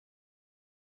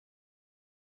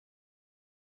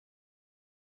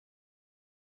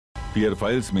Fear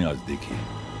files में आज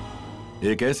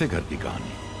देखिए एक ऐसे घर की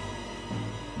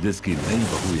कहानी जिसकी नई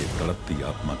बहू एक तड़पती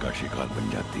आत्मा का शिकार बन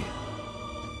जाती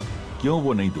है। क्यों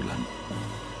वो नई दुल्हन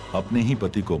अपने ही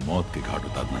पति को मौत के घाट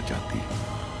उतारना चाहती है?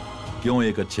 क्यों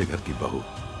एक अच्छे घर की बहू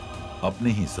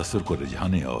अपने ही ससुर को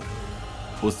रिझाने और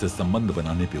उससे संबंध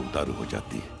बनाने पे उतारू हो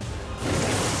जाती है?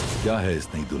 क्या है इस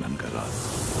नई दुल्हन का राज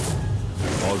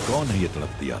और कौन है ये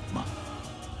तड़पती आत्मा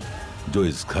जो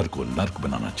इस घर को नर्क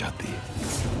बनाना चाहती है?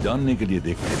 जानने के लिए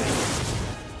देखते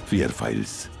रहिए फियर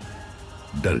फाइल्स,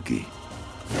 डर की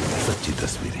सच्ची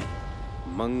तस्वीरें।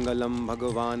 मंगलम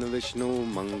भगवान विष्णु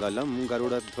मंगलम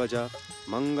गरुड़ध्वज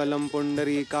मंगलम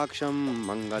पुंडरीकाक्षम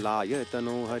मंगलाय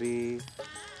तनोहरि।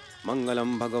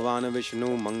 मंगलम भगवान विष्णु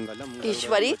मंगलम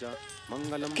ईश्वरी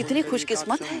कितनी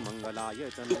खुशकिस्मत है,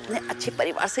 इतने अच्छे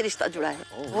परिवार से रिश्ता जुड़ा है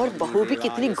और बहू भी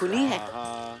कितनी गुणी है।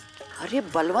 अरे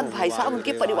बलवंत भाई साहब,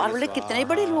 उनके परिवार वाले कितने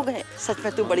बड़े लोग हैं। सच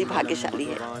में तू बड़ी भाग्यशाली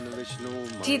है।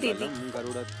 जी दीदी,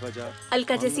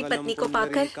 अलका जैसी पत्नी को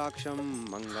पाकर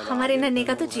हमारे नन्हे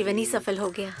का तो जीवन ही सफल हो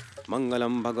गया।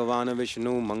 मंगलम भगवान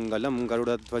विष्णु मंगलम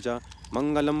गरुड़ध्वज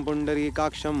मंगलम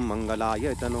पुंडरीकाक्षम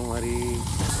मंगलाय तनोहरि।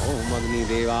 ओम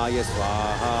अग्निदेवाय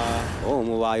स्वाहा ओम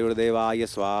वायुर्देवाय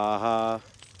स्वाहा।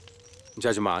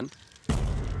 जजमान,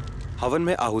 हवन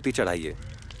में आहुति चढ़ाइए।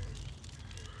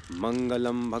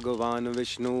 मंगलम भगवान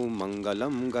विष्णु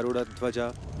मंगलम गरुड़ध्वज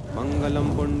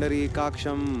मंगलम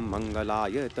पुंडरीकाक्षम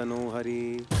मंगलाय तनोहरि।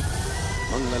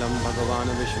 मंगलम भगवान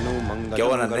विष्णु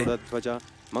मंगलम गरुड़ध्वज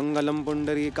मंगलम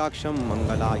पुंडरीकाक्षम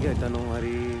मंगलाय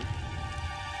तनोहरि।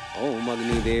 ओम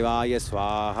अग्निदेवाय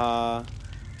स्वाहा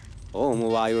ओम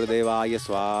वायुर्देवाय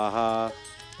स्वाहा।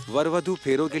 वरवधु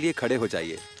फेरों के लिए खड़े हो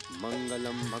जाइए।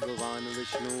 मंगलम भगवान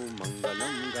विष्णु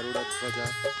मंगलम गरुड़ध्वज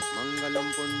मंगलम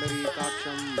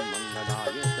पुंडरीकाक्षम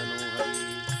मंगलाय तनोहरि।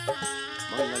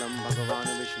 मंगलम भगवान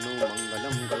विष्णु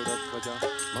मंगलम गरुड़ध्वज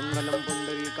मंगलम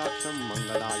पुंडरीकाक्षम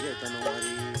मंगलाय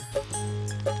तनोहरि।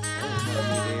 ओम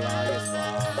अग्निदेवाय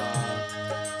स्वाहा।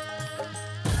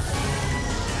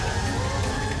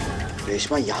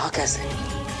 रेशमा यहाँ कैसे?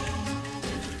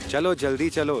 चलो जल्दी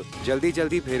चलो, जल्दी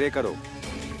जल्दी फेरे करो।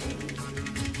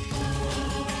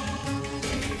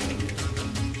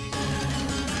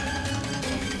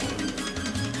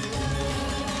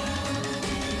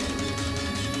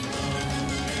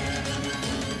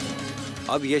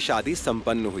 अब ये शादी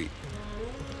संपन्न हुई।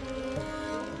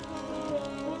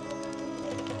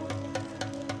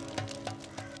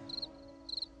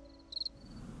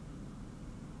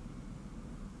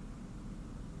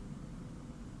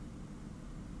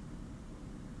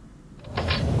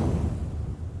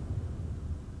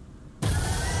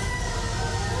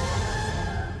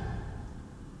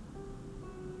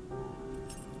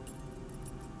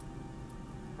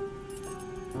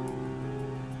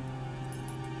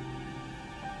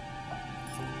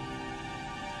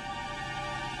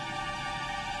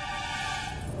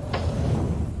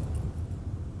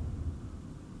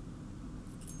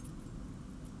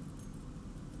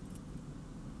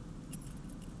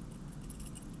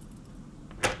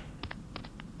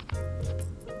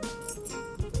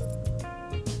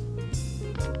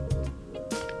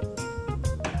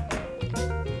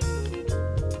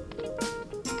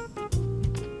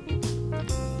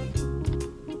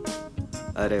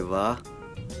 अरे वाह,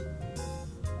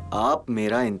 आप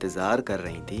मेरा इंतजार कर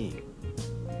रही थी।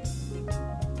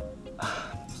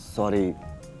 सॉरी,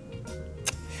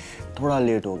 थोड़ा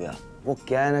लेट हो गया। वो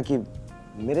क्या है ना कि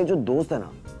मेरे जो दोस्त है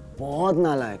ना बहुत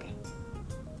नालायक है।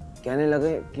 कहने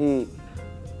लगे कि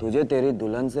तुझे तेरी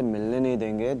दुल्हन से मिलने नहीं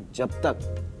देंगे जब तक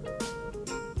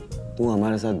तू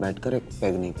हमारे साथ बैठकर एक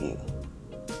पैग नहीं पिएगा।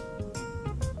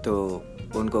 तो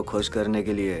उनको खुश करने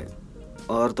के लिए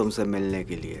और तुमसे मिलने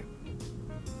के लिए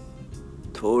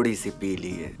थोड़ी सी पी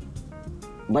ली है।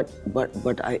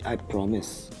 बट आई प्रॉमिस,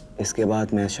 इसके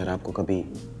बाद मैं शराब को कभी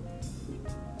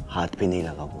हाथ भी नहीं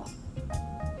लगाऊंगा।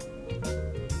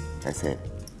 ऐसे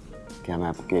क्या मैं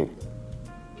आपके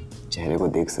चेहरे को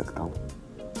देख सकता हूँ?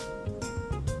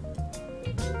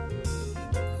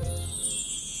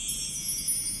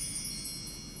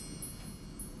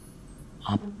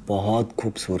 आप बहुत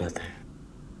खूबसूरत हैं।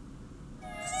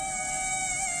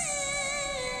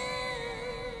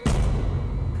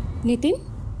 नितिन,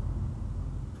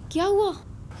 क्या हुआ?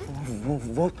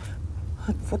 वो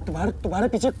तुम्हारे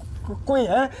पीछे कोई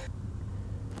है?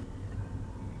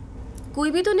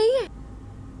 कोई भी तो नहीं है।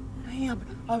 नहीं,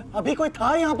 अभी कोई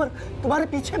था यहाँ पर तुम्हारे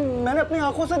पीछे। मैंने अपनी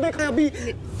आंखों से देखा अभी।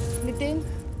 नितिन,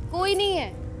 कोई नहीं है।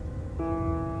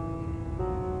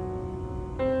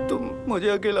 तुम मुझे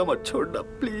अकेला मत छोड़ना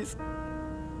प्लीज।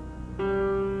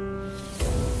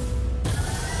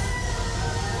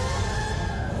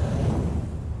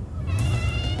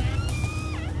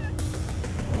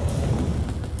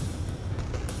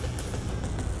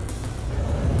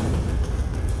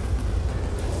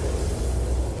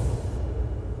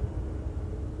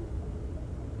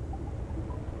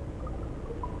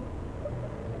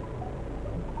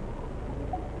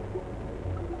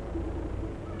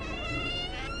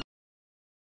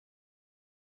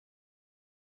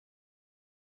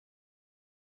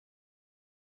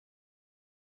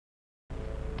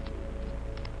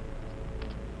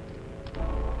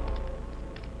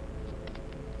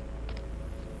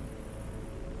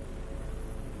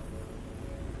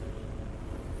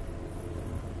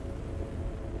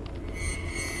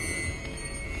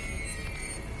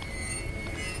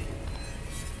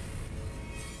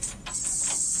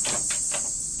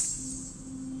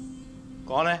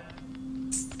 कौन है?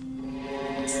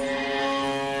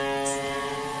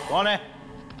 कौन है?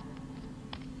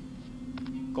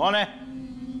 कौन है?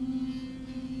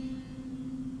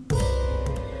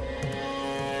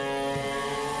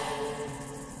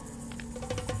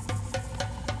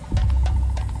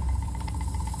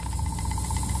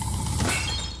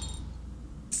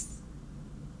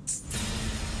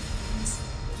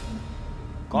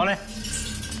 कौन है?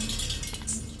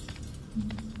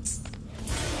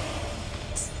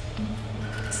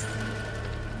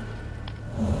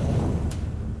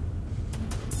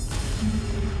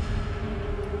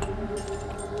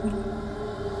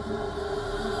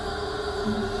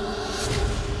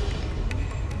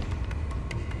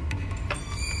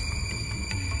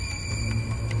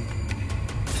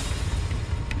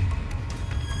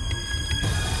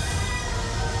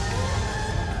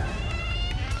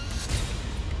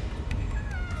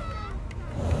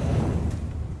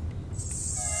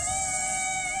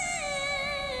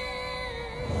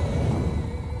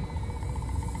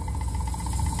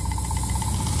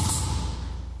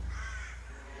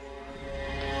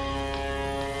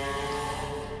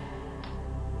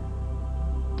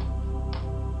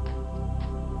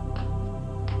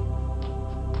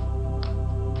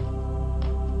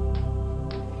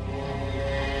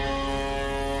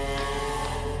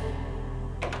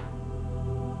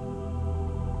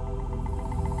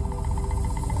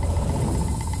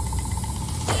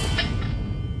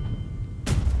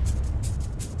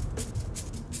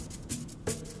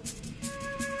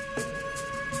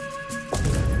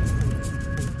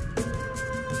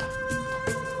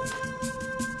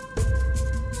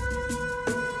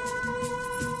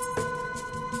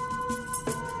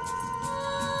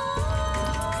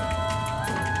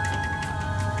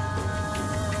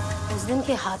 दिन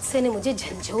के हादसे ने मुझे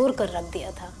झंझोर कर रख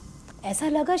दिया था। ऐसा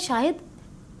लगा शायद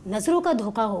नजरों का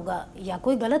धोखा होगा या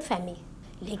कोई गलत फहमी,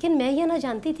 लेकिन मैं ये ना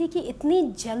जानती थी कि इतनी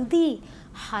जल्दी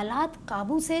हालात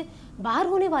काबू से बाहर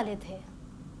होने वाले थे।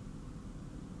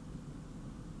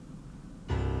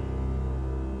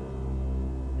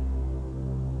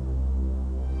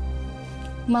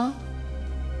 माँ,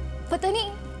 पता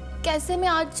नहीं कैसे मैं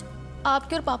आज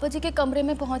आपके और पापा जी के कमरे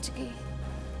में पहुंच गई,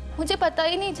 मुझे पता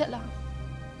ही नहीं चला।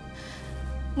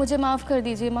 मुझे माफ कर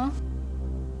दीजिए माँ।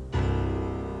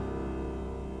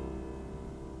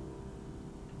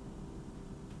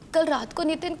 कल रात को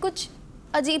नितिन कुछ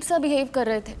अजीब सा बिहेव कर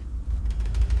रहे थे,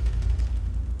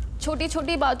 छोटी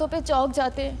छोटी बातों पे चौंक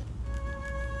जाते हैं।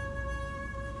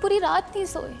 पूरी रात नहीं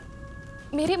सोए,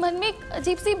 मेरे मन में एक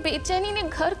अजीब सी बेचैनी ने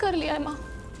घर कर लिया है माँ।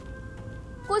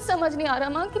 कुछ समझ नहीं आ रहा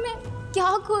माँ कि मैं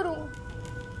क्या करूं।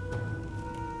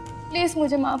 प्लीज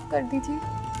मुझे माफ कर दीजिए।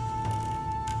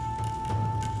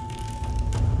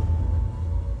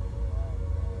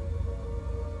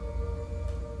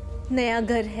 नया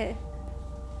घर है,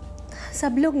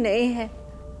 सब लोग नए हैं,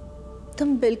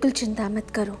 तुम बिल्कुल चिंता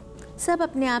मत करो, सब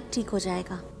अपने आप ठीक हो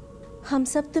जाएगा। हम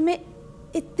सब तुम्हें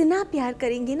इतना प्यार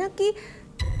करेंगे ना कि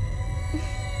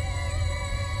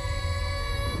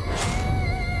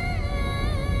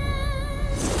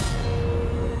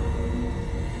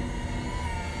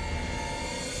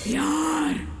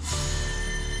प्यार।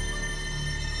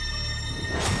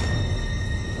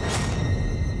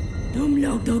 तुम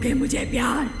लोग दोगे मुझे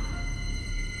प्यार?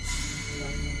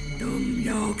 तुम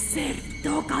लोग सिर्फ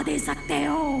धोखा दे सकते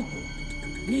हो,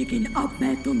 लेकिन अब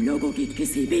मैं तुम लोगों की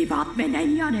किसी भी बात में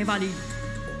नहीं आने वाली।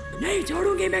 नहीं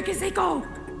छोड़ूंगी मैं किसी को।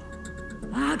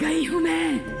 आ गई हूं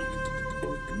मैं,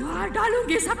 मार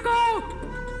डालूंगी सबको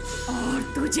और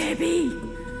तुझे भी।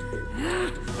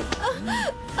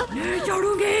 नहीं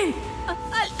छोड़ूंगी।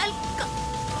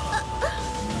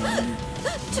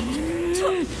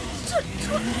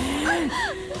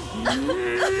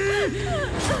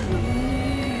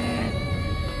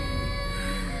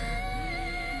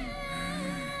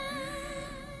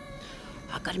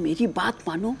 अगर मेरी बात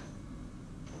मानो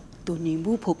तो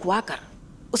नींबू फुकवा कर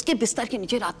उसके बिस्तर के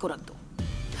नीचे रात को रख दो।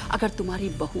 अगर तुम्हारी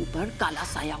बहू पर काला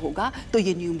साया होगा तो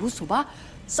ये नींबू सुबह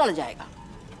सड़ जाएगा,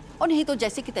 और नहीं तो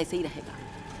जैसे कि तैसे ही रहेगा।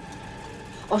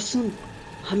 और सुन,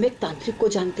 हम एक तांत्रिक को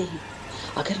जानते हैं,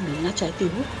 अगर मिलना चाहती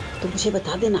हो तो मुझे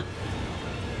बता देना।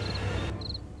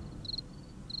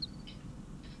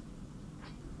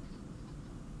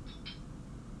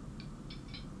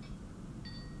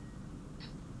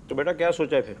 तो बेटा क्या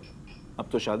सोचा है फिर? अब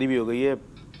तो शादी भी हो गई है,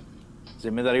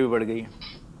 जिम्मेदारी भी बढ़ गई है,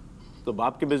 तो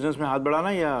बाप के बिजनेस में हाथ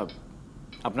बढ़ाना या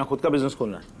अपना खुद का बिजनेस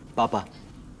खोलना है? पापा,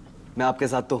 मैं आपके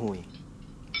साथ तो हूँ ही,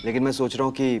 लेकिन मैं सोच रहा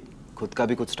हूँ कि खुद का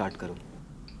भी कुछ स्टार्ट करूँ।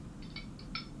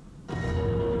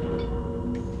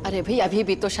 अरे भाई, अभी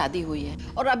भी तो शादी हुई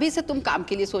है और अभी से तुम काम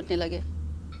के लिए सोचने लगे।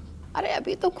 अरे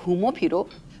अभी तो घूमो फिरो,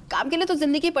 काम के लिए तो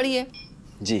जिंदगी पड़ी है।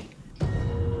 जी।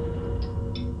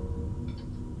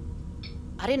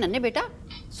 अरे नन्हे बेटा,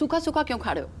 सूखा सूखा क्यों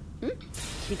खा रहे हो?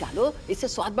 घी डालो, इससे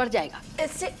स्वाद बढ़ जाएगा।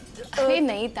 इससे अरे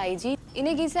नहीं ताई जी,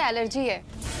 इन्हें घी से एलर्जी है।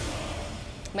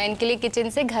 मैं इनके लिए किचन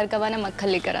से घर का बना मक्खन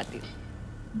लेकर आती हूँ।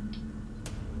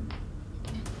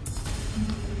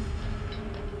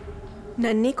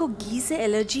 नन्हे को घी से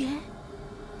एलर्जी है,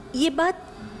 ये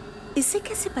बात इसे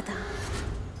कैसे पता?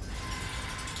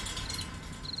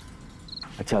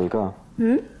 अच्छा अलका,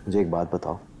 मुझे एक बात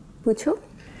बताओ। पूछो।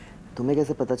 तुम्हें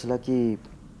कैसे पता चला कि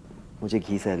मुझे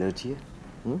घी से एलर्जी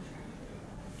है?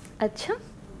 अच्छा,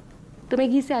 तुम्हें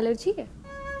घी से एलर्जी है?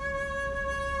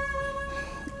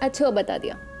 अच्छा बता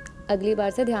दिया, अगली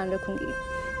बार से ध्यान रखूंगी।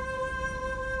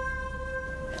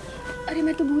 अरे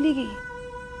मैं तो भूल ही गई,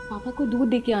 पापा को दूध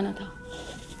दे के आना था।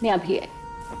 मैं अभी आई।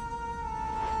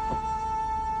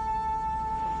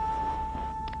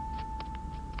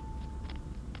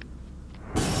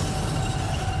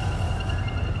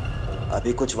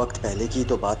 अभी कुछ वक्त पहले की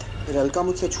तो बात है, फिर अलका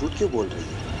मुझसे झूठ क्यों बोल रही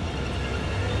है?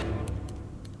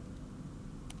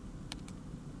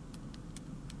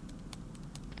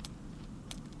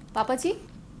 पापा जी,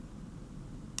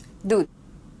 दूध।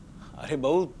 अरे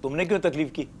बहू, तुमने क्यों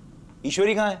तकलीफ की?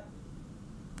 ईश्वरी कहाँ है?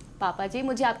 पापा जी,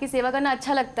 मुझे आपकी सेवा करना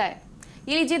अच्छा लगता है।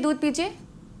 ये लीजिए दूध पीजिए।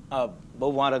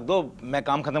 बहू वहां रख दो, मैं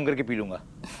काम खत्म करके पी लूंगा।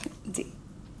 जी।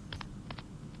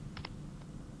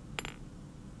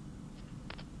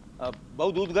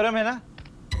 बहू दूध गर्म है ना?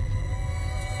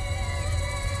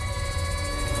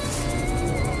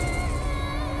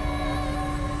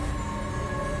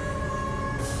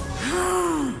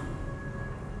 हाँ,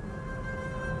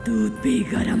 दूध भी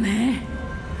गर्म है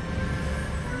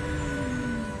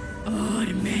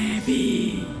और मैं भी।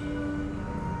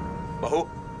 बहू,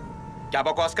 क्या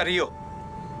बकवास कर रही हो?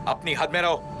 अपनी हद में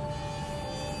रहो।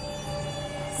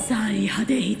 सारी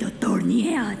हदें ही तो तोड़नी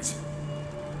है आज।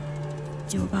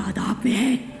 जो बात आप में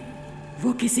है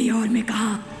वो किसी और में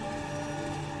कहा।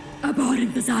 अब और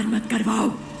इंतजार मत करवाओ।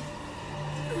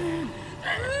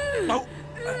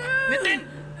 नितिन,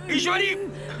 ईश्वरी।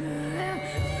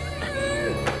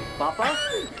 पापा,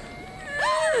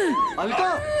 अलका,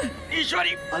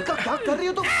 ईश्वरी, अलका क्या कर रही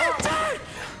हो तुम?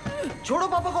 छोड़ो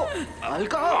पापा को।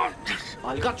 अलका,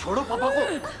 अलका छोड़ो पापा को।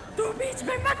 तू बीच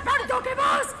में मत पड़ दो के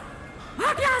बॉस।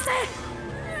 भाग यहाँ से।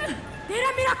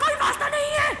 तेरा मेरा कोई वास्ता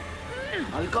नहीं है।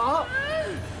 अलका,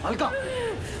 अलका,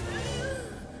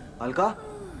 अलका,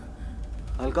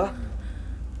 अलका,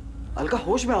 अलका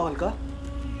होश में आओ। अलका,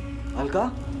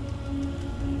 अलका,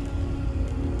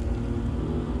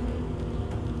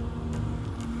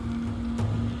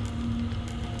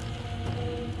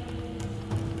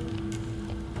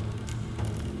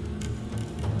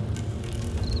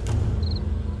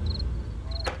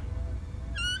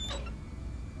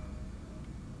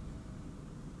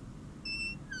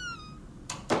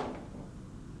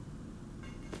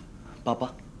 पापा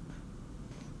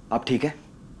आप ठीक है?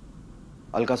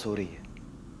 अलका सो रही है,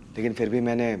 लेकिन फिर भी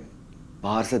मैंने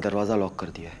बाहर से दरवाजा लॉक कर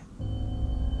दिया है।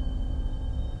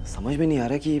 समझ में नहीं आ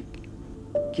रहा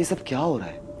कि सब क्या हो रहा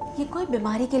है। ये कोई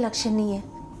बीमारी के लक्षण नहीं है।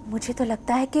 मुझे तो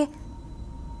लगता है कि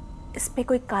इस पे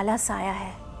कोई काला साया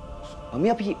है। मम्मी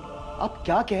आप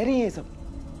क्या कह रही हैं? ये सब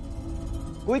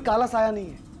कोई काला साया नहीं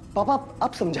है। पापा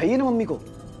आप समझाइए ना मम्मी को।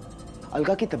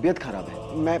 अलका की तबीयत खराब है,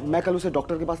 मैं कल उसे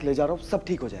डॉक्टर के पास ले जा रहा हूँ, सब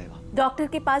ठीक हो जाएगा। डॉक्टर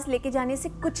के पास लेके जाने से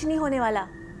कुछ नहीं होने वाला।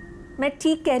 मैं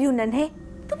ठीक कह रही हूँ नन्हे,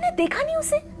 तुमने देखा नहीं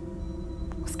उसे,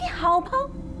 उसके हाव भाव।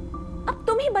 अब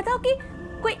तुम ही बताओ कि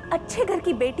कोई अच्छे घर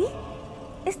की बेटी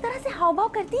इस तरह से हाव भाव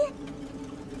करती है?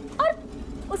 और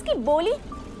उसकी बोली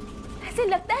ऐसे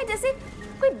लगता है जैसे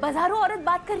कोई बाजारू औरत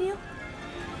बात कर रही हो।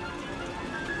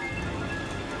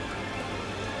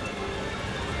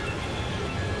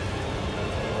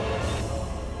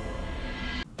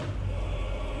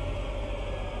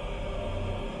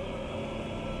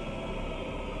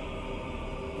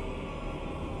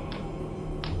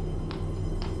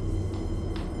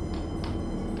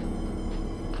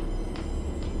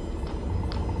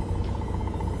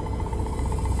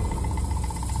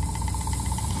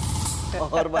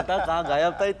 और बता, कहाँ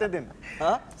गायब था इतने दिन?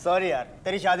 हाँ सॉरी यार,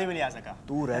 तेरी शादी में नहीं आ सका।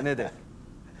 तू रहने दे,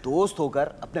 दोस्त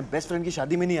होकर अपने बेस्ट फ्रेंड की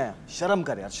शादी में नहीं आया। शर्म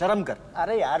कर यार, शर्म कर।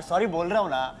 अरे यार सॉरी बोल रहा हूँ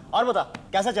ना। और बता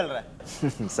कैसा चल रहा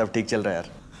है? सब ठीक चल रहा है यार।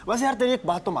 बस यार तेरी एक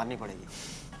बात तो माननी पड़ेगी,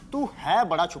 तू है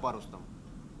बड़ा छुपा रुस्तम।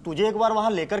 तुझे एक बार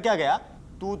वहां लेकर क्या गया,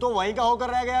 तू तो वहीं का होकर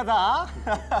रह गया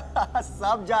था।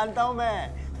 सब जानता हूं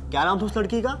मैं। क्या नाम था उस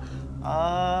लड़की का?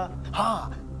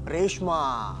 हाँ रेशमा।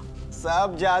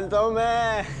 सब जानता हूं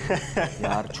मैं।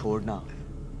 यार छोड़ना,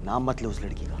 नाम मत ले उस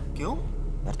लड़की का। क्यों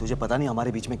यार? तुझे पता नहीं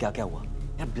हमारे बीच में क्या क्या हुआ।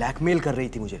 यार ब्लैकमेल कर रही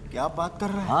थी मुझे। क्या बात कर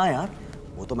रहा है? हाँ यार,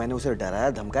 वो तो मैंने उसे डराया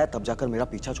धमकाया तब जाकर मेरा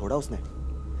पीछा छोड़ा उसने।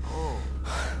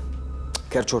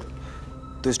 खैर छोड़,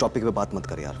 तो इस टॉपिक पे बात मत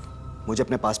कर यार, मुझे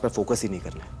अपने पास्ट पर फोकस ही नहीं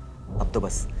करना है। अब तो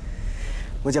बस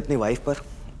मुझे अपनी वाइफ पर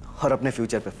और अपने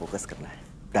फ्यूचर पे फोकस करना है।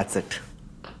 That's it.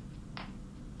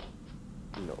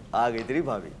 लो आ गई तेरी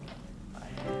भाभी।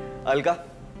 अलका,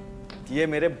 ये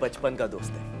मेरे बचपन का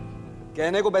दोस्त है,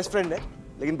 कहने को बेस्ट फ्रेंड है,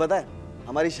 लेकिन पता है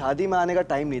हमारी शादी में आने का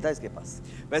टाइम नहीं था इसके पास।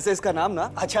 वैसे इसका नाम ना,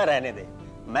 अच्छा रहने दे,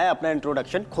 मैं अपना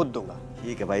इंट्रोडक्शन खुद दूंगा।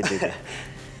 ठीक है भाई, दे दे।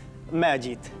 मैं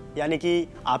अजीत, यानी कि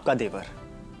आपका देवर।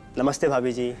 नमस्ते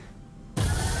भाभी जी।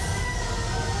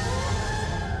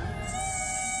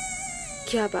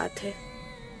 क्या बात है,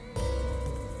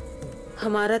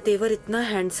 हमारा देवर इतना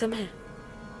हैंडसम है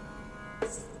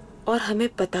और हमें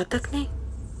पता तक नहीं।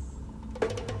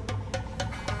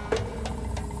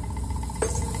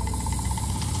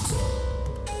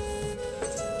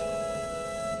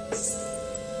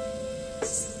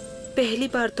 पहली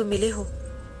बार तो मिले हो,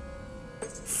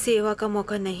 सेवा का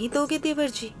मौका नहीं दोगे देवर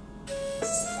जी?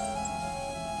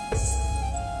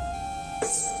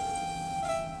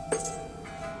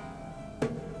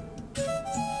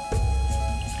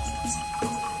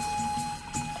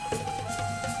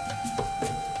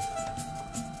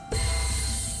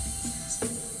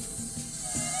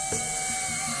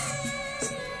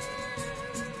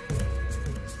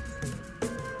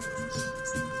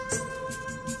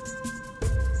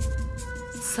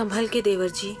 संभल के देवर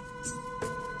जी,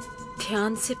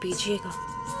 ध्यान से पीजिएगा,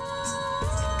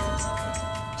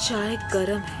 चाय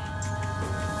गरम है,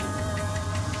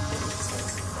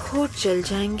 होठ जल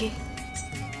जाएंगे।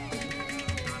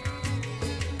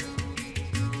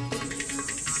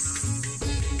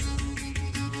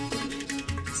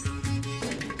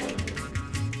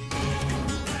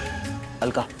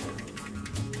 अलका,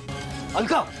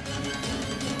 अलका,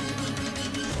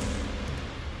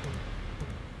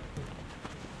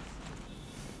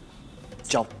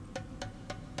 जाओ।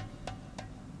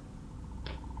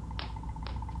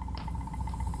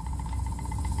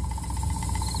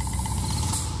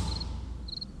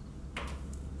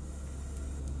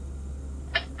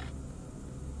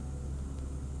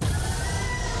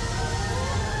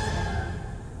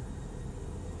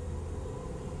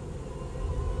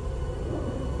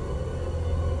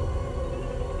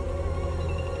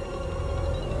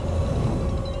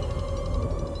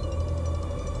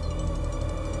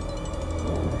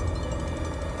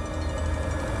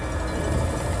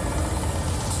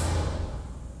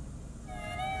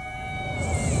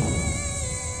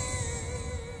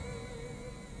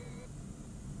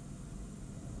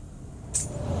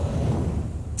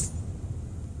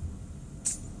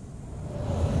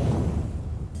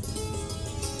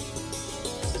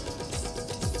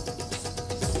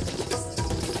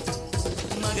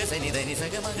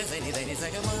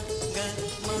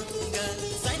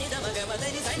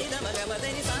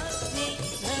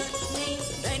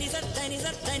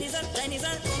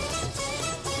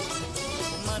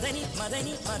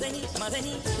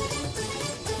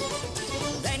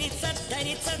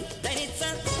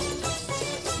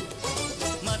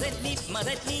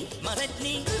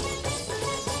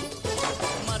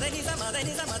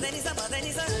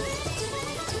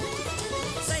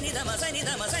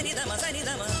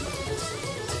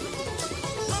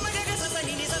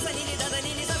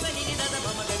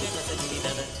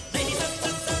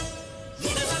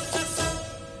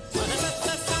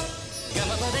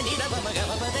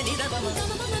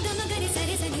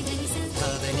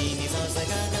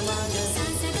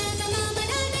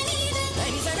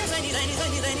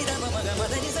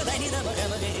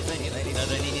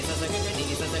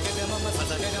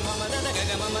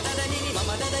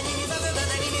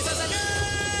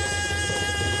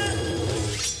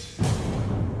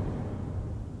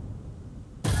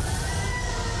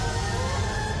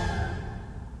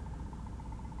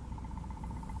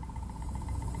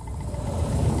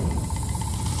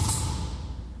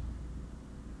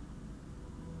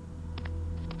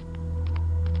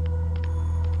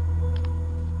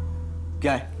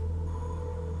 क्या है?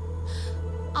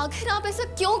 आखिर आप ऐसा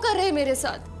क्यों कर रहे हैं मेरे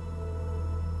साथ?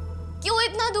 क्यों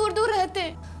इतना दूर दूर रहते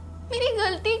हैं? मेरी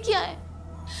गलती क्या है?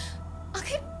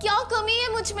 आखिर क्या कमी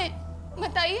है मुझ में?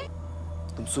 बताइए।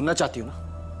 तुम सुनना चाहती हो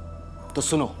ना? तो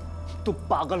सुनो। तुम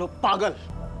पागल हो, पागल।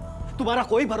 तुम्हारा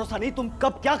कोई भरोसा नहीं, तुम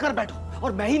कब क्या कर बैठो।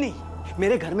 और मैं ही नहीं,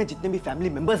 मेरे घर में जितने भी फैमिली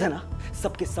मेंबर्स हैं ना,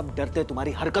 सबके सब डरते हैं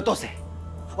तुम्हारी हरकतों से।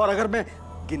 और अगर मैं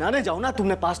गिनाने जाऊं ना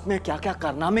तुमने पास्ट में क्या क्या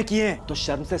कारनामे किए हैं, तो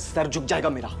शर्म से सर झुक जाएगा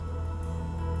मेरा।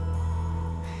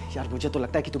 यार मुझे तो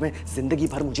लगता है कि तुम्हें जिंदगी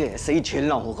भर मुझे ऐसे ही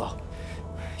झेलना होगा।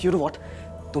 यू नो व्हाट,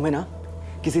 तुम्हें ना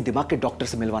किसी दिमाग के डॉक्टर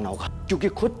से मिलवाना होगा, क्योंकि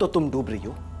खुद तो तुम डूब रही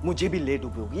हो, मुझे भी ले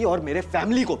डूबोगी और मेरे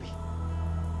फैमिली को भी।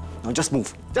 Now just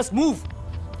move. Just move.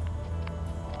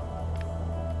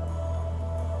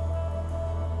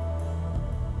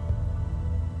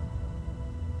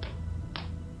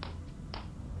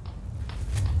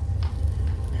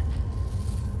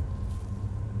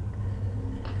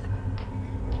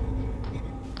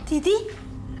 दीदी,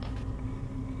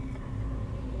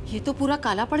 ये तो पूरा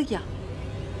काला पड़ गया।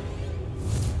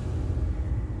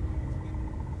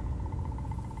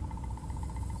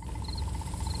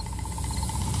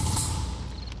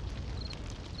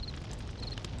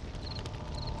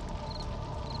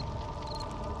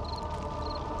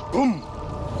 तुम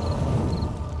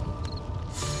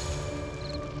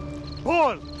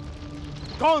बोल,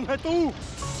 कौन है तू?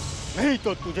 नहीं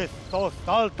तो तुझे 100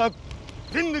 साल तक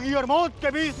जिंदगी और मौत के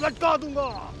बीच लटका दूंगा।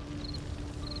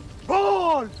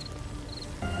 बोल।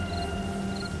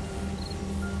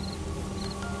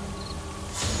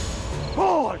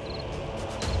 बोल।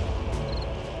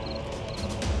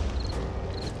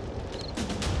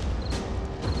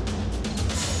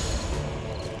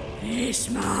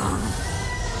 रेशमा,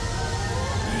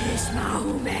 रेशमा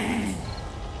हूँ मैं।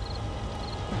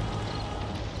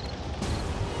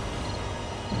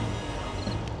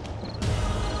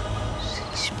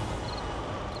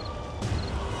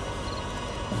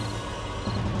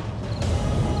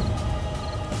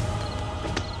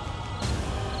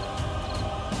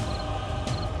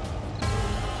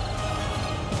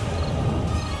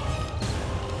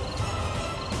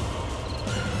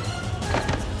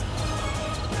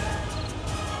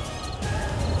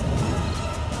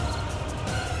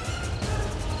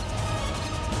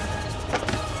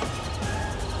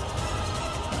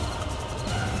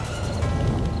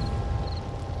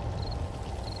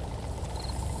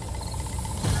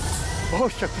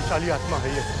 बहुत शक्तिशाली आत्मा है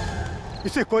ये,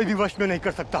 इसे कोई भी वश में नहीं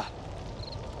कर सकता।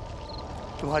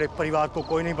 तुम्हारे परिवार को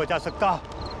कोई नहीं बचा सकता,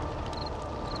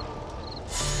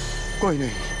 कोई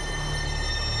नहीं।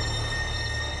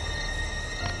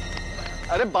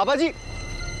 अरे बाबा जी,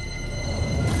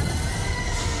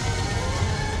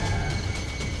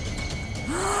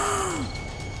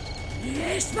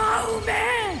 रेशमा हूँ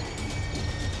मैं।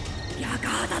 क्या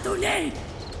कहा था तूने?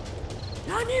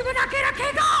 रानी बना के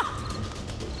रखेगा?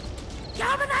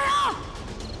 क्या बनाया?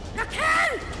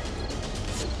 रखेल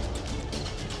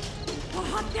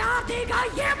बहुत प्यार देगा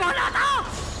ये बोला था,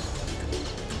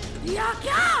 या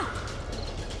क्या?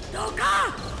 धोखा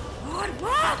और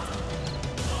मौत।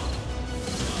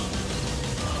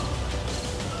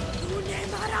 तूने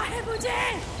मारा है मुझे,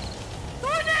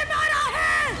 तूने मारा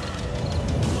है।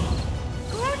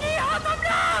 खूनी हो तुम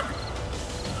लोग।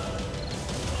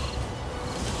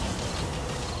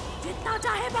 जितना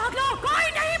चाहे भाग लो, कोई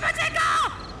नहीं बचेगा।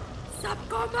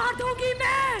 सबको मार दूंगी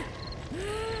मैं।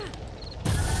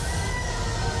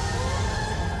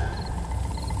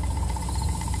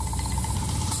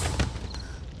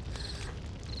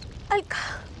 अलका,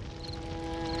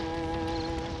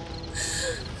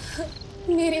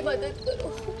 मेरी मदद करो।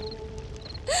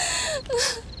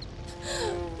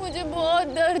 मुझे बहुत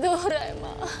दर्द हो रहा है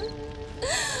माँ,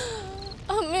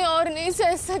 अब मैं और नहीं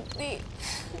सह सकती।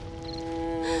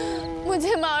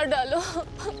 मुझे मार डालो।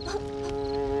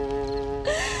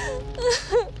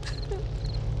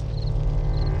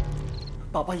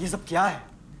 पापा ये सब क्या है?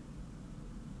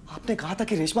 आपने कहा था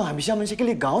कि रेशमा हमेशा हमेशा के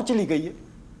लिए गांव चली गई है।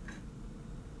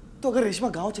 तो अगर रेशमा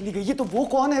गांव चली गई है तो वो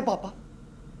कौन है पापा?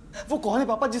 वो कौन है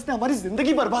पापा जिसने हमारी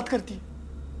जिंदगी बर्बाद कर दी?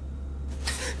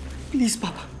 प्लीज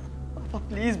पापा, पापा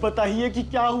प्लीज बताइए कि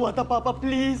क्या हुआ था पापा,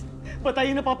 प्लीज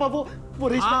बताइए ना पापा। वो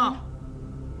रेशमा।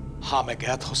 हाँ मैं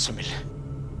गया था उससे मिलने,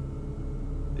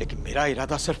 लेकिन मेरा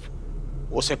इरादा सिर्फ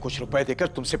उसे कुछ रुपए देकर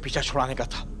तुमसे पीछा छुड़ाने का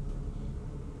था।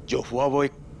 जो हुआ वो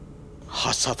एक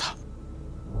हादसा था।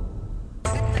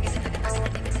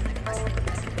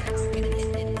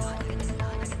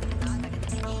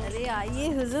 अरे आइए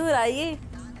हुजूर आइए,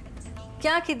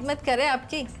 क्या खिदमत करें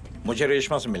आपकी? मुझे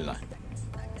रेशमा से मिलना है।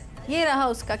 ये रहा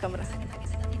उसका कमरा।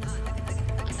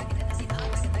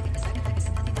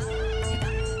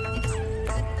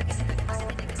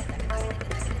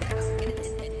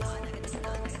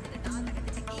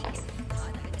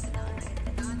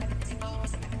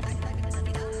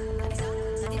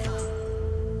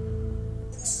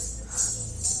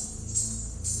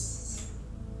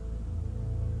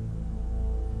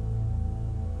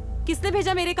 किसने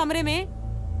भेजा मेरे कमरे में?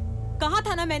 कहा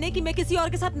था ना मैंने कि मैं किसी और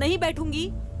के साथ नहीं बैठूंगी,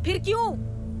 फिर क्यों?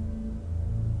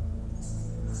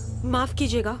 माफ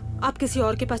कीजिएगा, आप किसी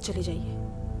और के पास चले जाइए।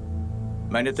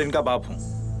 मैं नितिन का बाप हूं।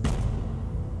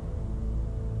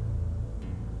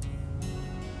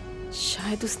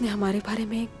 शायद उसने हमारे बारे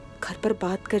में घर पर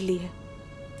बात कर ली है,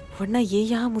 वरना ये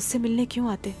यहाँ मुझसे मिलने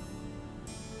क्यों आते?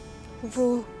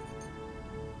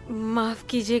 माफ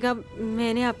कीजिएगा,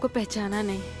 मैंने आपको पहचाना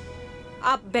नहीं।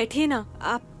 आप बैठिए ना,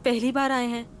 आप पहली बार आए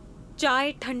हैं।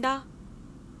 चाय ठंडा,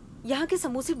 यहाँ के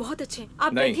समोसे बहुत अच्छे हैं।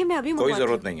 आप बैठिए, मैं अभी कोई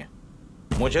जरूरत नहीं है।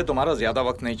 मुझे तुम्हारा ज्यादा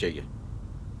वक्त नहीं चाहिए,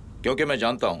 क्योंकि मैं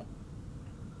जानता हूं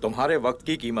तुम्हारे वक्त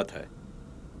की कीमत है।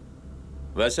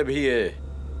 वैसे भी ये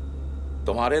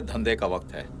तुम्हारे धंधे का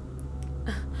वक्त है।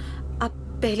 आप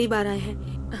पहली बार आए हैं,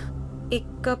 एक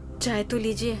कप चाय तो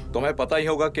लीजिए। तुम्हें पता ही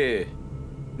होगा कि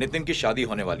नितिन की शादी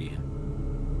होने वाली है।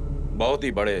 बहुत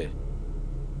ही बड़े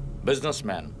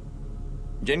बिजनेसमैन,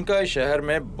 जिनका इस शहर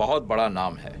में बहुत बड़ा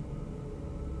नाम है,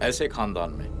 ऐसे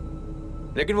खानदान में।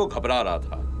 लेकिन वो घबरा रहा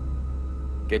था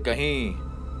कि कहीं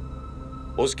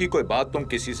उसकी कोई बात तुम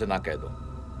किसी से ना कह दो।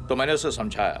 तो मैंने उसे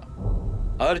समझाया,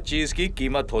 हर चीज की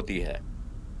कीमत होती है,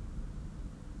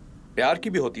 प्यार की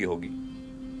भी होती होगी।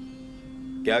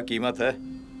 क्या कीमत है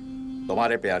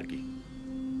तुम्हारे प्यार की?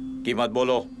 कीमत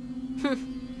बोलो।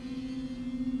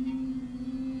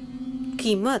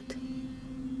 कीमत?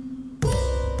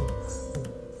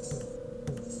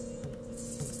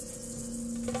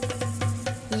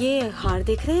 ये हार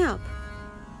देख रहे हैं आप?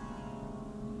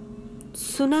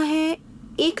 सुना है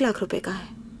 1 लाख रुपए का है।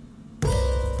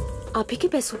 आप ही के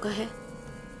पैसों का है।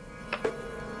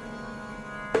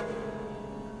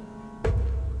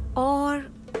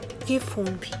 और ये फोन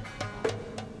भी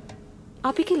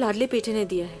आप ही के लाडले बेटे ने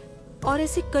दिया है। और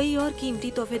ऐसे कई और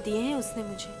कीमती तोहफे दिए हैं उसने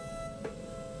मुझे।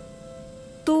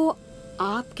 तो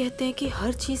आप कहते हैं कि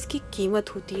हर चीज की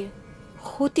कीमत होती है,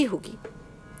 होती होगी।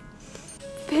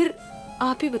 फिर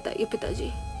आप ही बताइए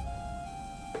पिताजी,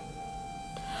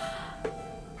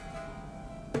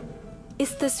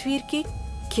 इस तस्वीर की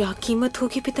क्या कीमत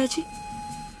होगी पिताजी?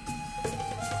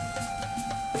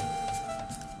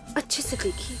 अच्छे से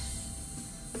देखिए।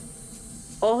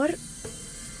 और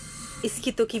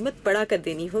इसकी तो कीमत बढ़ा कर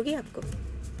देनी होगी आपको।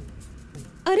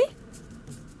 अरे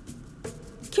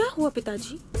क्या हुआ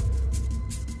पिताजी?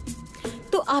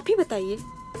 तो आप ही बताइए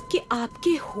कि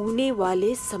आपके होने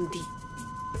वाले समधी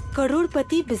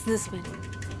करोड़पति बिजनेसमैन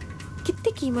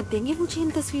कितनी कीमत देंगे मुझे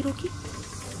इन तस्वीरों की?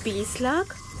 20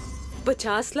 लाख,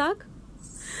 50 लाख,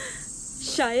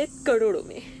 शायद करोड़ों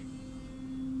में।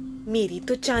 मेरी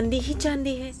तो चांदी ही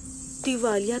चांदी है।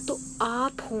 दिवालिया तो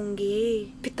आप होंगे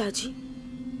पिताजी।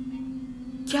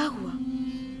 क्या हुआ?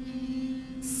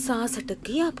 सांस अटक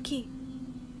गई आपकी?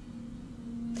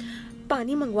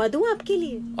 पानी मंगवा दूं आपके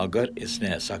लिए? अगर इसने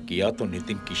ऐसा किया तो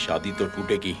नितिन की शादी तो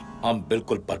टूटेगी, हम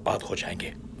बिल्कुल बर्बाद हो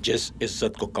जाएंगे। जिस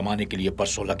इज्जत को कमाने के लिए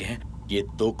परसों लगे हैं, ये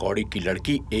 2 कौड़ी की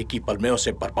लड़की एक ही पल में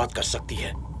उसे बर्बाद कर सकती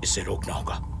है। इसे रोकना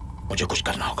होगा, मुझे कुछ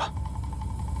करना होगा।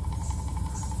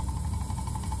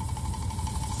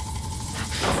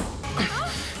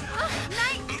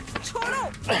 नहीं, छोड़ो।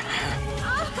 नहीं,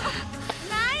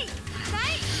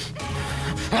 नहीं।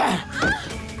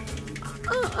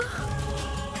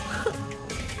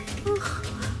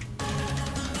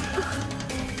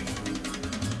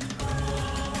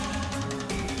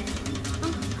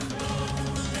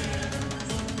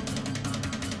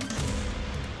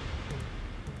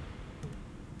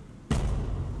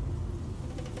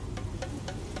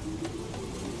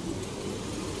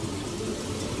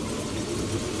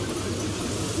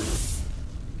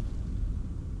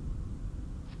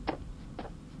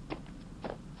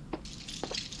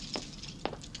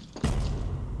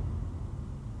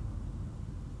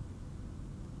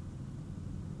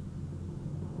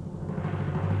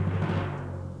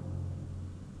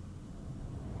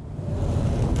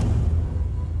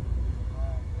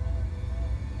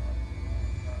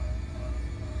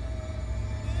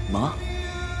 माँ,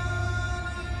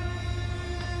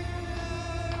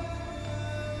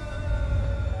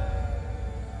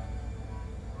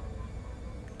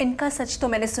 इनका सच तो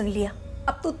मैंने सुन लिया,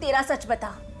 अब तू तेरा सच बता।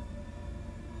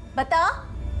 बता।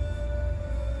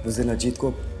 उस दिन अजीत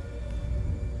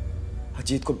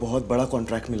को बहुत बड़ा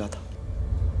कॉन्ट्रैक्ट मिला था।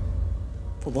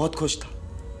 वो बहुत खुश था,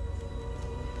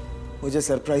 मुझे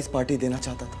सरप्राइज पार्टी देना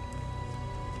चाहता था,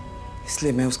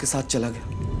 इसलिए मैं उसके साथ चला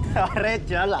गया। अरे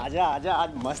चल आजा आजा, आज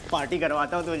मस्त पार्टी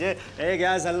करवाता हूँ तुझे।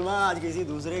 क्या सलमा, आज किसी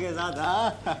दूसरे के साथ? हाँ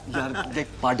यार देख,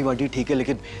 पार्टी वार्टी ठीक है,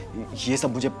 लेकिन ये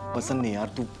सब मुझे पसंद नहीं यार।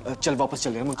 तू चल वापस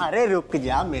चल यार। अरे रुक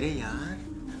जा मेरे यार।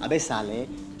 अबे साले,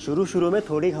 शुरू में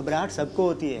थोड़ी घबराहट सबको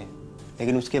होती है,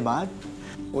 लेकिन उसके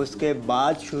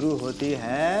बाद शुरू होती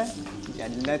है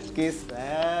जन्नत की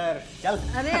सैर। चल।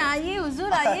 अरे आइए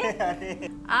हुजूर, आइए।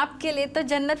 आपके लिए तो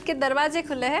जन्नत के दरवाजे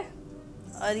खुले हैं,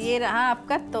 और ये रहा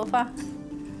आपका तोहफा।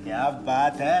 क्या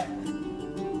बात है।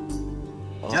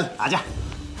 चल आजा।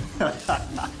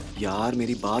 यार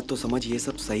मेरी बात तो समझ, ये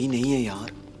सब सही नहीं है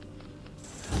यार।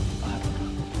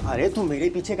 अरे तू मेरे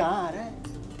पीछे कहाँ आ रहा है?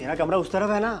 तेरा कमरा उस तरफ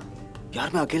है ना।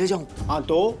 यार मैं अकेले जाऊं? हाँ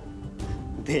तो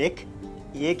देख,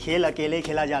 ये खेल अकेले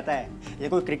खेला जाता है। ये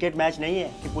कोई क्रिकेट मैच नहीं है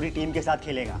कि पूरी टीम के साथ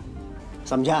खेलेगा,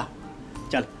 समझा?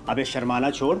 चल अब ये शर्माना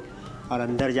छोड़ और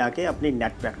अंदर जाके अपनी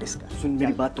नेट प्रैक्टिस कर। सुन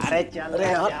मेरी बात तो। अरे चल। अरे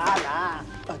यार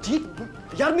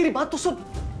अजीब, यार मेरी बात तो सुन।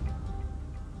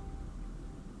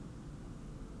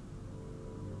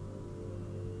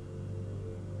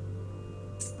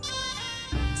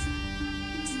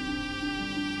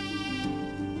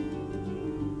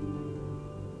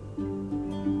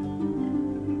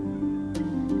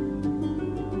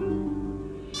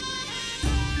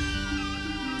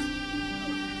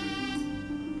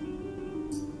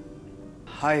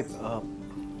 हाय,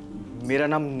 मेरा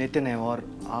नाम नितिन है और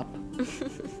आप?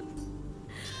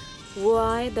 वो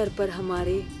आए दर पर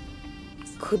हमारे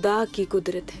खुदा की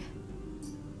कुदरत है।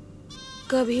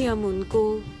 कभी हम उनको,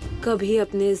 कभी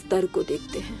अपने इस दर को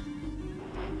देखते हैं।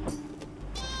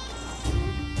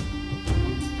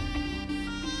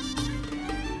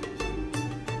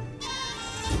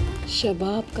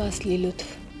 शबाब का असली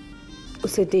लुत्फ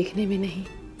उसे देखने में नहीं,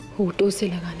 होठों से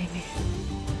लगाने में।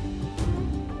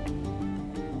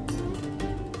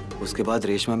 उसके बाद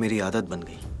रेशमा मेरी आदत बन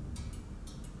गई,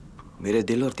 मेरे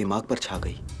दिल और दिमाग पर छा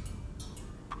गई।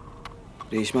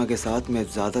 रेशमा के साथ मैं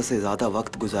ज्यादा से ज्यादा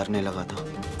वक्त गुजारने लगा था।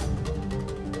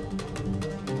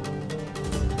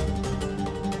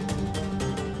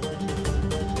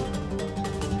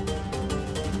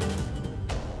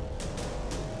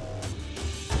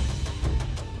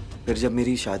 फिर जब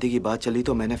मेरी शादी की बात चली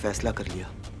तो मैंने फैसला कर लिया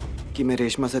कि मैं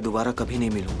रेशमा से दोबारा कभी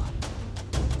नहीं मिलूंगा।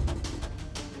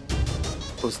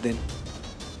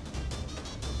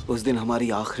 उस दिन हमारी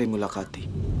आखिरी मुलाकात थी।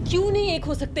 क्यों नहीं एक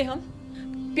हो सकते हम?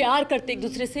 प्यार करते एक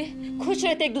दूसरे से, खुश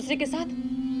रहते एक दूसरे के साथ।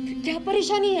 क्या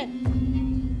परेशानी है?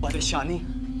 परेशानी?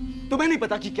 तुम्हें नहीं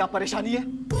पता कि क्या परेशानी है?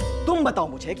 तुम बताओ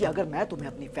मुझे कि अगर मैं तुम्हें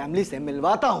अपनी फैमिली से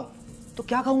मिलवाता हूं तो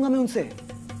क्या कहूंगा मैं उनसे?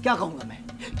 क्या कहूंगा मैं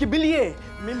कि मिलिए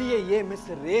मिलिए, ये मिस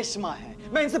रेशमा है,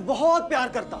 मैं इनसे बहुत प्यार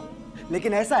करता हूं।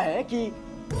 लेकिन ऐसा है कि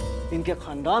इनके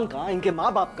खानदान का, इनके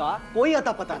माँ बाप का कोई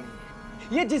अता पता नहीं।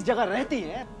 ये जिस जगह रहती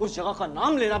है उस जगह का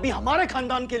नाम लेना भी हमारे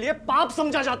खानदान के लिए पाप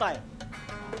समझा जाता है।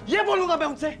 ये बोलूंगा मैं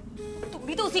उनसे। तुम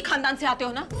भी तो उसी खानदान से आते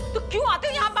हो ना, तो क्यों आते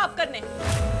हो यहाँ पाप करने?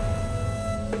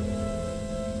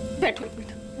 बैठो एक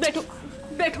मिनट, बैठो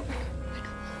बैठो।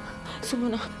 सुनो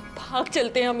ना, भाग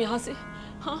चलते हैं हम यहाँ से।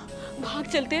 हाँ भाग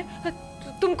चलते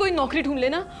हैं। तुम कोई नौकरी ढूंढ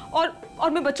लेना और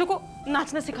मैं बच्चों को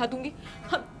नाचना सिखा दूंगी।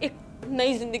 हम एक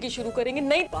नई जिंदगी शुरू करेंगे।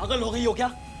 नई। पागल हो गई हो क्या?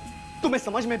 तुम्हें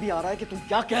समझ में भी आ रहा है कि तुम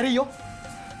क्या कह रही हो?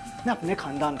 मैं अपने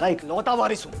खानदान का इकलौता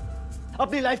वारिस हूं।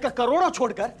 अपनी लाइफ का करोड़ों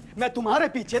छोड़कर मैं तुम्हारे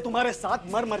पीछे, तुम्हारे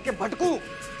साथ मर मर के भटकूं।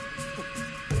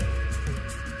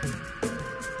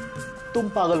 तुम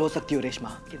पागल हो सकती हो रेशमा,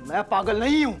 कि मैं पागल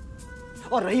नहीं हूं।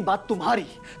 और रही बात तुम्हारी,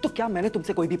 तो क्या मैंने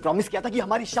तुमसे कोई भी प्रॉमिस किया था कि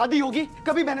हमारी शादी होगी?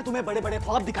 कभी मैंने तुम्हें बड़े बड़े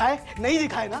ख्वाब दिखाए? नहीं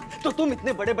दिखाए ना, तो तुम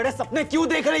इतने बड़े बड़े सपने क्यों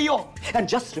देख रही हो? And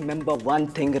just remember one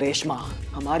thing Reshma,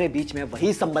 हमारे बीच में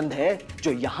वही संबंध है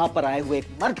जो यहाँ पर आए हुए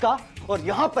एक मर्द का और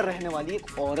यहाँ पर रहने वाली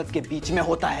एक औरत के बीच में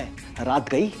होता है। रात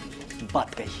गई,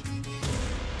 बात गई।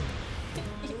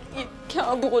 ये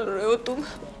क्या बोल रहे हो तुम?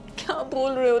 क्या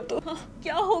बोल रहे हो तुम? हाँ,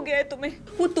 क्या हो गया है तुम्हें?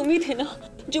 वो तुम ही थे ना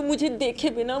जो मुझे देखे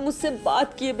बिना, मुझसे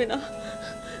बात किए बिना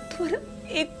तुम्हारा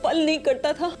एक पल नहीं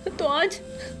कटता था। तो आज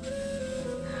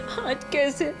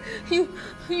कैसे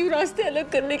यू रास्ते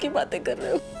अलग करने की बातें कर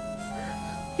रहे हो?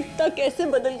 इतना कैसे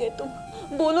बदल गए तुम?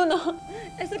 बोलो ना,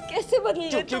 ऐसा कैसे बदल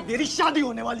गए तुम? मेरी शादी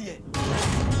होने वाली है।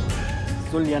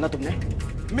 सुन लिया ना तुमने?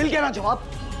 मिल गया ना जवाब?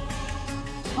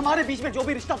 हमारे बीच में जो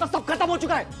भी रिश्ता था सब खत्म हो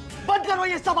चुका है। बंद करो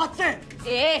ये सब हाथ से।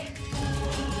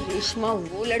 रेशमा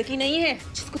वो लड़की नहीं है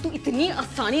जिसको तू इतनी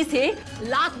आसानी से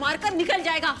लात मारकर निकल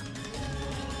जाएगा।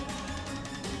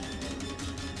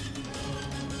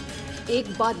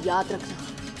 एक बात याद रखना,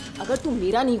 अगर तू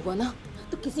मेरा नहीं हुआ ना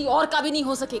तो किसी और का भी नहीं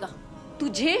हो सकेगा।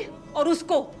 तुझे और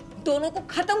उसको दोनों को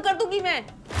खत्म कर दूंगी मैं।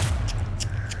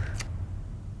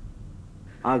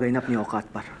 आ गई ना अपनी औकात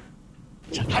पर।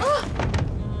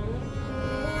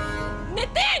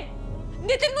 नितिन,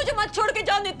 नितिन मुझे मत छोड़ के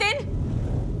जाओ। नितिन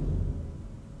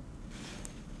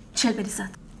चल मेरे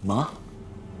साथ। माँ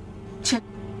चल।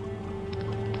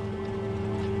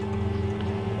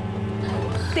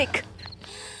 देख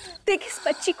देख इस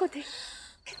बच्ची को देख,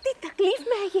 कितनी तकलीफ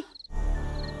में है ये।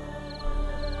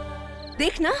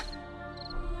 देख ना,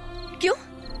 क्यों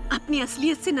अपनी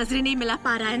असलियत से नजरें नहीं मिला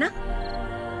पा रहा है ना?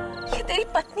 ये तेरी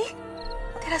पत्नी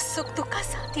तेरा सुख दुख का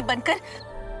साथी बनकर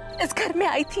इस घर में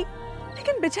आई थी,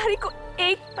 लेकिन बेचारी को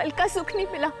एक पल का सुख नहीं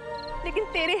मिला। लेकिन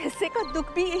तेरे हिस्से का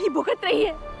दुख भी यही भुगत रही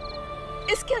है।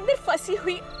 इसके अंदर फंसी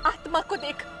हुई आत्मा को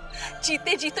देख।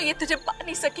 जीते जी तो ये तुझे पा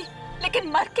नहीं सकी, लेकिन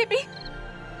मर के भी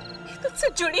तुझसे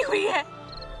जुड़ी हुई है।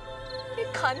 ये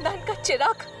खानदान का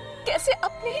चिराग कैसे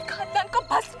अपने ही खानदान को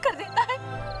भस्म कर देता है,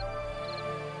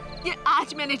 ये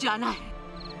आज मैंने जाना है।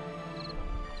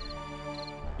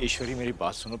 ईश्वरी मेरी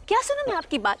बात सुनो। क्या सुनो मैं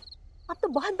आपकी बात? आप तो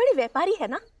बहुत बड़े व्यापारी है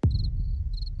ना,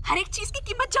 हर एक चीज की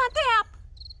कीमत जानते हैं आप।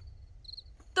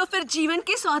 तो फिर जीवन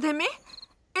के सौदे में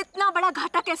इतना बड़ा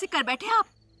घाटा कैसे कर बैठे आप?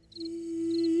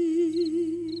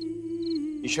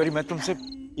 ईश्वरी मैं तुमसे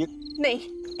ये नहीं,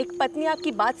 एक पत्नी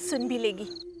आपकी बात सुन भी लेगी,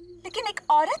 लेकिन एक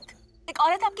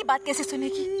औरत आपकी बात कैसे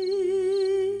सुनेगी?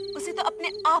 उसे तो अपने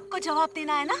आप को जवाब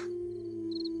देना है ना।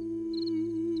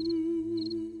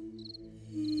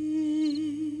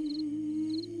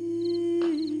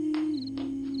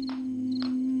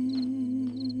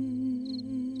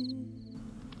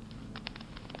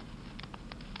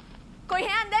 कोई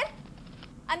है अंदर?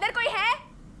 अंदर कोई है?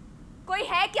 कोई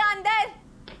है क्या अंदर?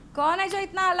 कौन है जो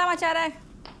इतना हल्ला मचा रहा है?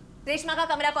 रेशमा का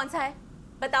कमरा कौन सा है?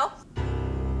 बताओ,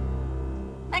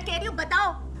 मैं कह रही हूँ बताओ।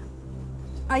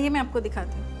 आइए मैं आपको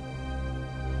दिखाती हूँ।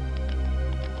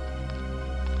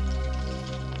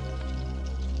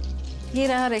 ये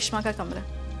रहा रेशमा का कमरा,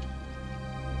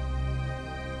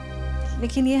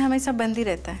 लेकिन ये हमेशा बंद ही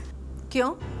रहता है।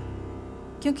 क्यों?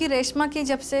 क्योंकि रेशमा की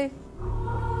जब से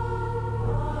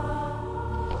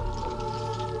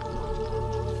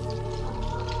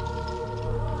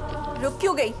रुक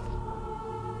क्यों गई?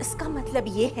 इसका मतलब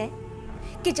ये है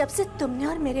कि जब से तुमने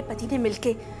और मेरे पति ने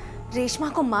मिलके रेशमा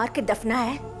को मार के दफनाया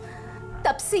है,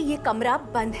 तब से ये कमरा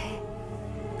बंद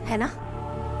है ना?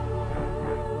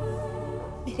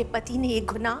 मेरे पति ने ये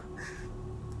गुनाह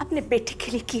अपने बेटे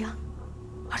के लिए किया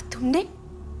और तुमने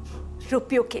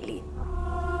रुपयों के लिए।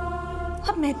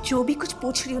 अब मैं जो भी कुछ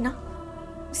पूछ रही हूं ना,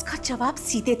 उसका जवाब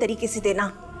सीधे तरीके से देना।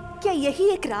 क्या यही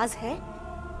एक राज है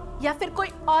या फिर कोई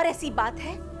और ऐसी बात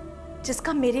है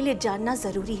जिसका मेरे लिए जानना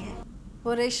जरूरी है?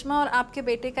 वो रेशमा और आपके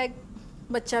बेटे का एक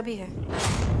बच्चा भी है।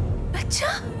 बच्चा?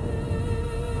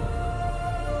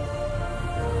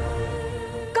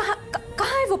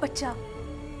 कहाँ है वो बच्चा?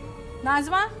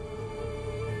 नाजमा,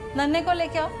 नन्हे को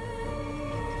लेके आओ।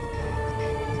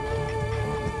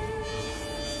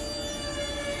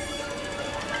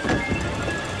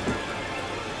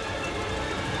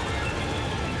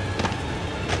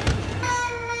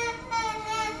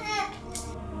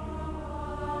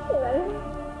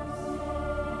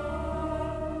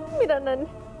 मेरा नन।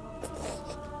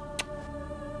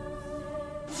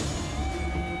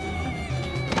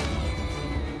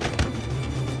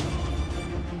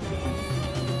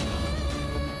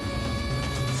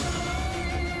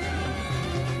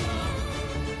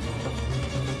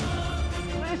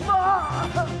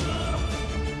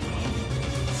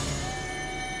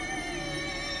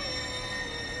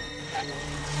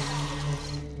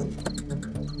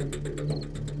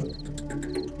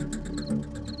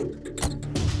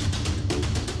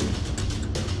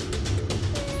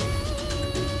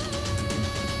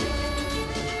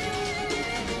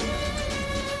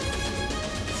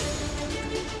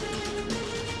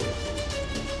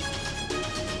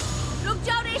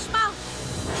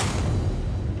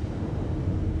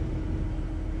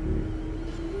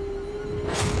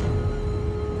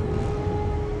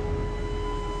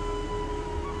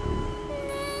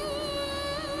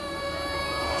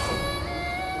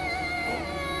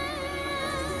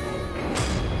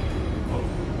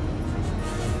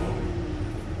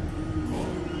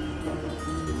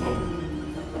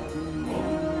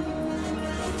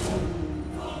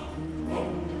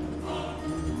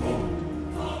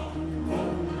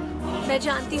 मैं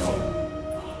जानती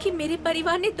हूँ कि मेरे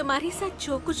परिवार ने तुम्हारे साथ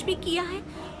जो कुछ भी किया है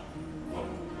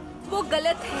वो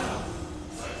गलत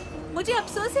है। मुझे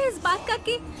अफसोस है इस बात का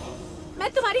कि मैं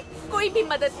तुम्हारी कोई भी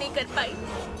मदद नहीं कर पाई।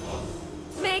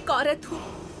 मैं एक औरत हूँ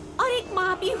और एक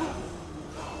माँ भी हूँ,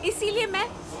 इसीलिए मैं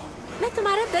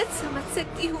तुम्हारा दर्द समझ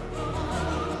सकती हूँ।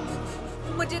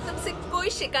 मुझे तुमसे कोई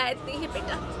शिकायत नहीं है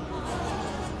बेटा।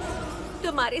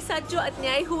 तुम्हारे साथ जो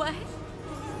अन्याय हुआ है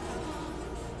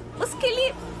उसके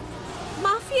लिए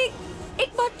माफी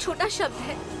एक बहुत छोटा शब्द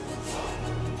है।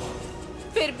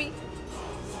 फिर भी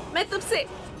मैं तुमसे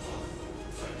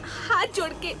हाथ जोड़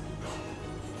के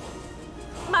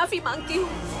माफी मांगती हूँ।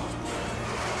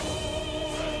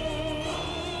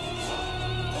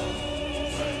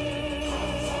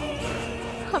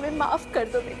 हमें माफ कर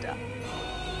दो बेटा।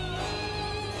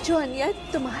 जो अन्याय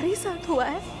तुम्हारे साथ हुआ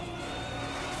है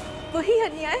वही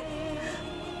अन्याय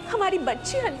हमारी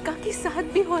बच्ची अलका के साथ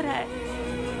भी हो रहा है।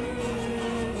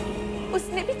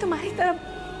 उसने भी तुम्हारी तरफ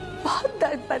बहुत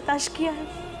दर्द बर्दाश्त किया है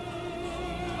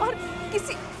और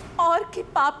किसी और के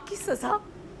पाप की सजा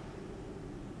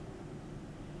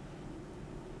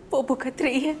वो भुगत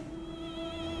रही है।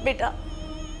 बेटा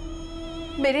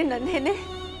मेरे नन्हे ने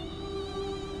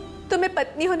तुम्हें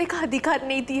पत्नी होने का अधिकार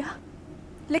नहीं दिया,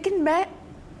 लेकिन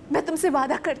मैं तुमसे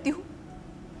वादा करती हूँ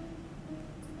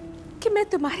कि मैं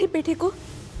तुम्हारे बेटे को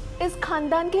इस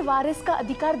खानदान के वारिस का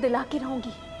अधिकार दिला के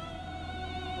रहूंगी।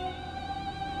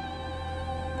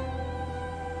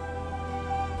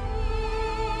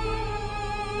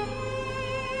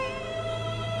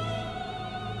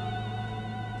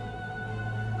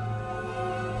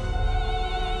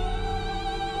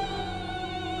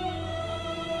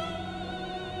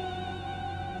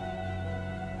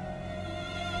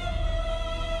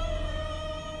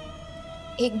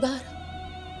 एक बार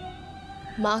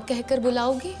माँ कहकर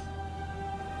बुलाओगी?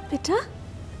 बेटा,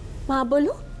 माँ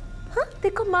बोलो। हाँ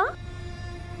देखो माँ,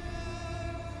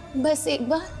 बस एक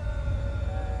बार।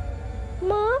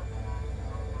 माँ।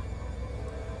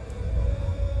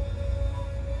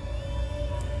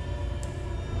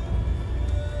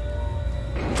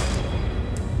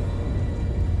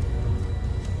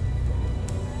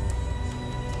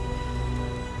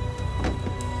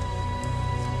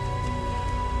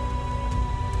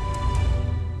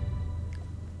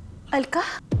 अलका,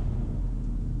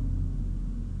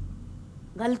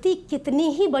 गलती कितनी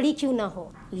ही बड़ी क्यों ना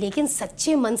हो, लेकिन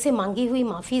सच्चे मन से मांगी हुई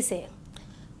माफी से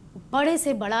बड़े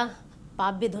से बड़ा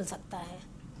पाप भी धुल सकता है।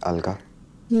 Alka,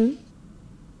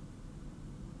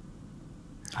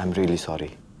 I am really sorry.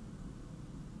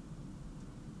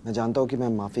 मैं जानता हूँ कि मैं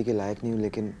माफी के लायक नहीं हूँ,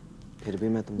 लेकिन फिर भी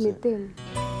मैं तुमसे।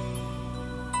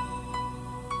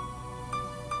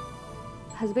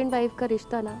 हस्बैंड वाइफ का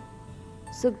रिश्ता ना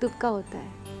सुख दुख का होता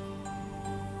है,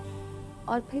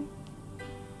 और फिर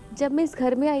जब मैं इस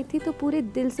घर में आई थी तो पूरे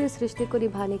दिल से इस रिश्ते को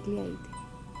निभाने के लिए आई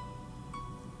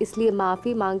थी। इसलिए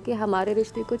माफी मांग के हमारे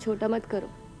रिश्ते को छोटा मत करो।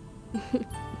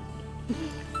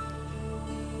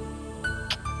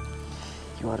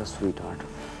 You are a sweetheart.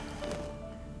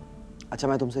 अच्छा,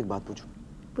 मैं तुमसे एक बात पूछूं?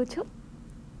 पूछो।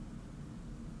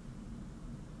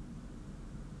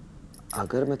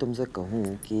 अगर मैं तुमसे कहूं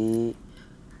कि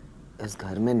इस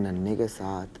घर में नन्हे के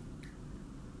साथ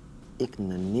एक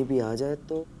नन्ही भी आ जाए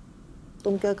तो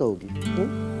तुम क्या कहोगी?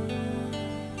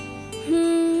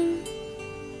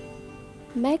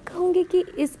 मैं कहूंगी कि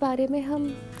इस बारे में हम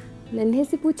नन्हे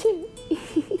से पूछें।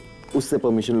 उससे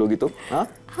परमिशन लोगी तो? हाँ?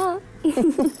 हाँ।